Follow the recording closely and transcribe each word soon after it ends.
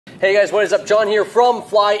Hey guys, what is up? John here from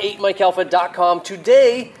fly8mikealpha.com.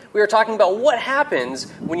 Today, we are talking about what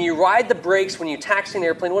happens when you ride the brakes when you taxi an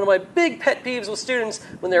airplane. One of my big pet peeves with students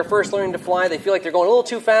when they're first learning to fly, they feel like they're going a little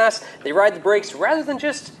too fast. They ride the brakes rather than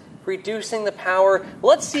just reducing the power.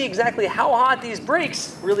 Let's see exactly how hot these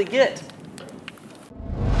brakes really get.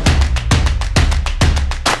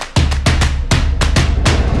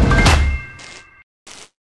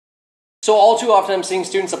 So all too often I'm seeing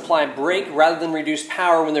students apply brake rather than reduce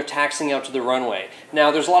power when they're taxiing out to the runway.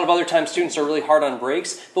 Now there's a lot of other times students are really hard on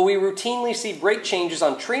brakes, but we routinely see brake changes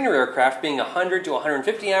on trainer aircraft being 100 to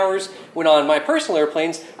 150 hours, when on my personal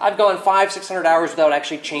airplanes I've gone 500-600 hours without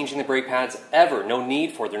actually changing the brake pads ever. No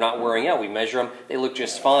need for it. They're not wearing out. We measure them. They look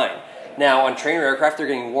just fine. Now on trainer aircraft they're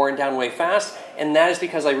getting worn down way fast, and that is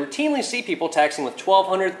because I routinely see people taxiing with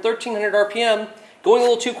 1200, 1300 RPM going a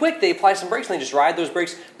little too quick. They apply some brakes and they just ride those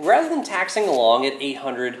brakes rather than taxiing along at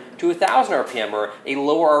 800 to 1000 RPM or a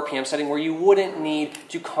lower RPM setting where you wouldn't need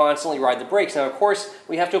to constantly ride the brakes. Now, of course,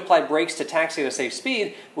 we have to apply brakes to taxi at a safe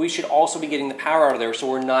speed, but we should also be getting the power out of there so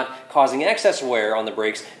we're not causing excess wear on the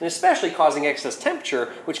brakes and especially causing excess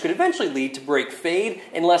temperature, which could eventually lead to brake fade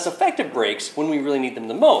and less effective brakes when we really need them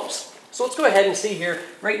the most. So let's go ahead and see here.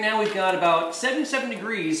 Right now we've got about 77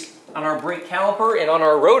 degrees on our brake caliper and on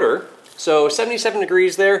our rotor. So 77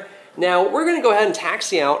 degrees there. Now we're going to go ahead and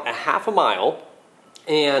taxi out a half a mile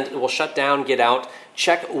and we'll shut down, get out,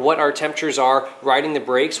 check what our temperatures are, riding the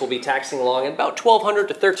brakes. We'll be taxiing along at about 1200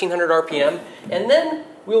 to 1300 RPM, and then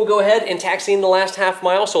we will go ahead and taxi in the last half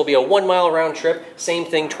mile, so it'll be a 1 mile round trip. Same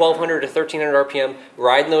thing, 1200 to 1300 RPM,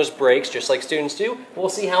 riding those brakes just like students do. We'll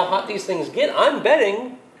see how hot these things get. I'm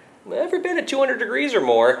betting every bit at 200 degrees or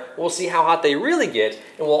more. We'll see how hot they really get,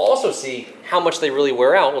 and we'll also see how much they really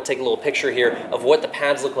wear out. We'll take a little picture here of what the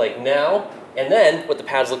pads look like now, and then what the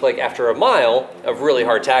pads look like after a mile of really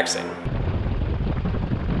hard taxiing.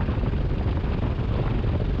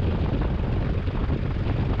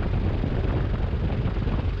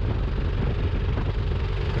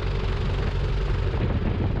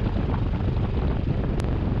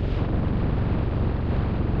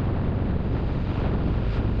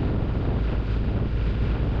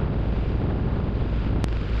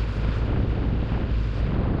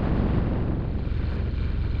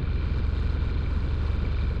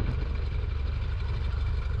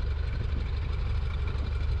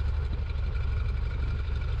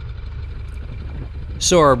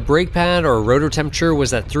 So our brake pad or rotor temperature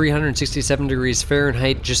was at 367 degrees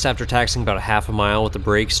Fahrenheit just after taxiing about a half a mile with the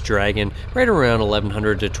brakes dragging right around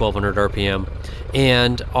 1100 to 1200 RPM.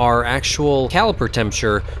 And our actual caliper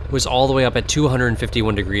temperature was all the way up at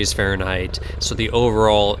 251 degrees Fahrenheit. So the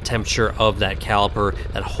overall temperature of that caliper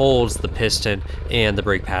that holds the piston and the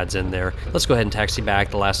brake pads in there. Let's go ahead and taxi back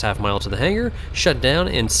the last half mile to the hangar, shut down,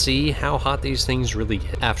 and see how hot these things really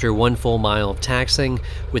get. After 1 full mile of taxiing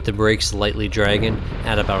with the brakes lightly dragging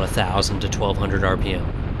at about 1000 to 1200 RPM.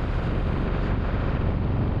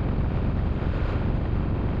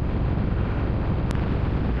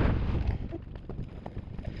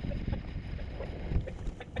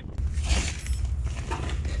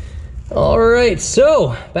 Alright,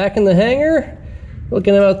 so back in the hangar,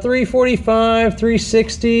 looking at about 345,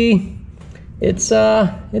 360. It's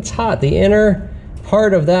hot. The inner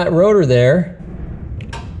part of that rotor there,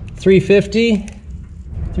 350,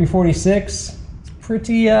 346.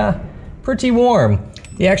 Pretty warm.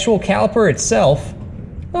 The actual caliper itself,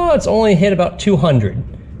 it's only hit about 200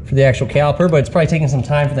 for the actual caliper, but it's probably taking some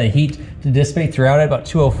time for that heat to dissipate throughout it, about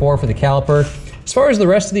 204 for the caliper. As far as the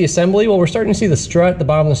rest of the assembly, well, we're starting to see the strut, the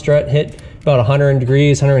bottom of the strut hit about 100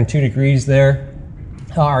 degrees, 102 degrees there.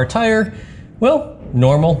 Our tire, well,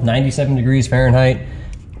 normal, 97 degrees Fahrenheit.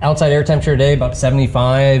 Outside air temperature today, about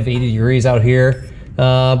 75, 80 degrees out here.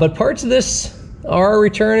 But parts of this are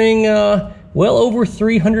returning well over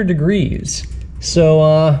 300 degrees.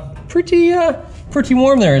 So pretty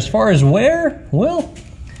warm there. As far as wear, well,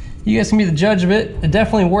 you guys can be the judge of it. It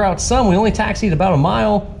definitely wore out some. We only taxied about a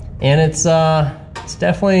mile, and it's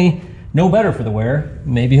definitely no better for the wear.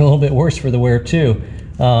 Maybe a little bit worse for the wear too.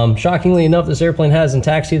 Shockingly enough, this airplane hasn't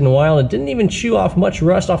taxied in a while. It didn't even chew off much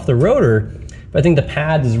rust off the rotor, but I think the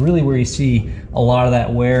pads is really where you see a lot of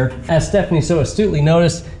that wear. As Stephanie so astutely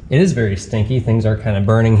noticed, it is very stinky. Things are kind of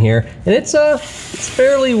burning here, and it's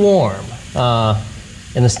fairly warm.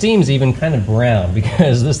 And the steam's even kind of brown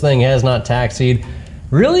because this thing has not taxied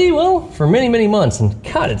really, well, for many, many months, and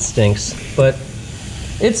God, it stinks. But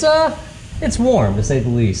it's warm, to say the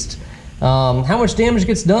least. How much damage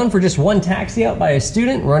gets done for just one taxi out by a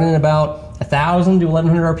student running about 1000 to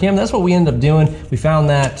 1100 RPM? That's what we ended up doing. We found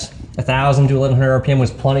that 1000 to 1100 RPM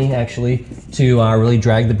was plenty, actually, to really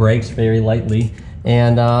drag the brakes very lightly.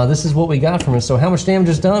 And this is what we got from it. So how much damage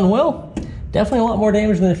is done? Well, definitely a lot more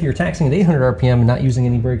damage than if you're taxing at 800 RPM and not using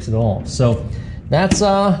any brakes at all. So that's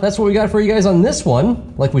what we got for you guys on this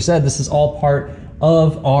one. Like we said, this is all part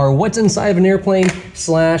of our What's Inside of an Airplane /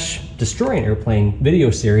 Destroy an Airplane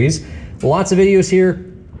video series. Lots of videos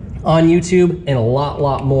here on YouTube and a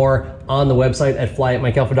lot more on the website at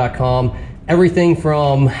flyatmikealpha.com. Everything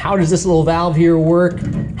from how does this little valve here work,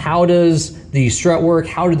 how does the strut work,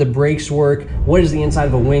 how do the brakes work, what does the inside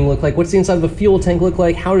of a wing look like, what's the inside of a fuel tank look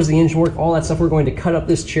like, how does the engine work, all that stuff. We're going to cut up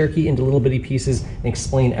this Cherokee into little bitty pieces and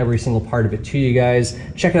explain every single part of it to you guys.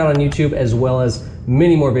 Check it out on YouTube as well as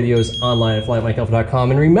many more videos online at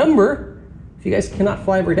flyatmikealpha.com. And remember, if you guys cannot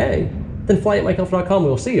fly every day, then flyatmikealpha.com.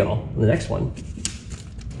 We'll see y'all in the next one.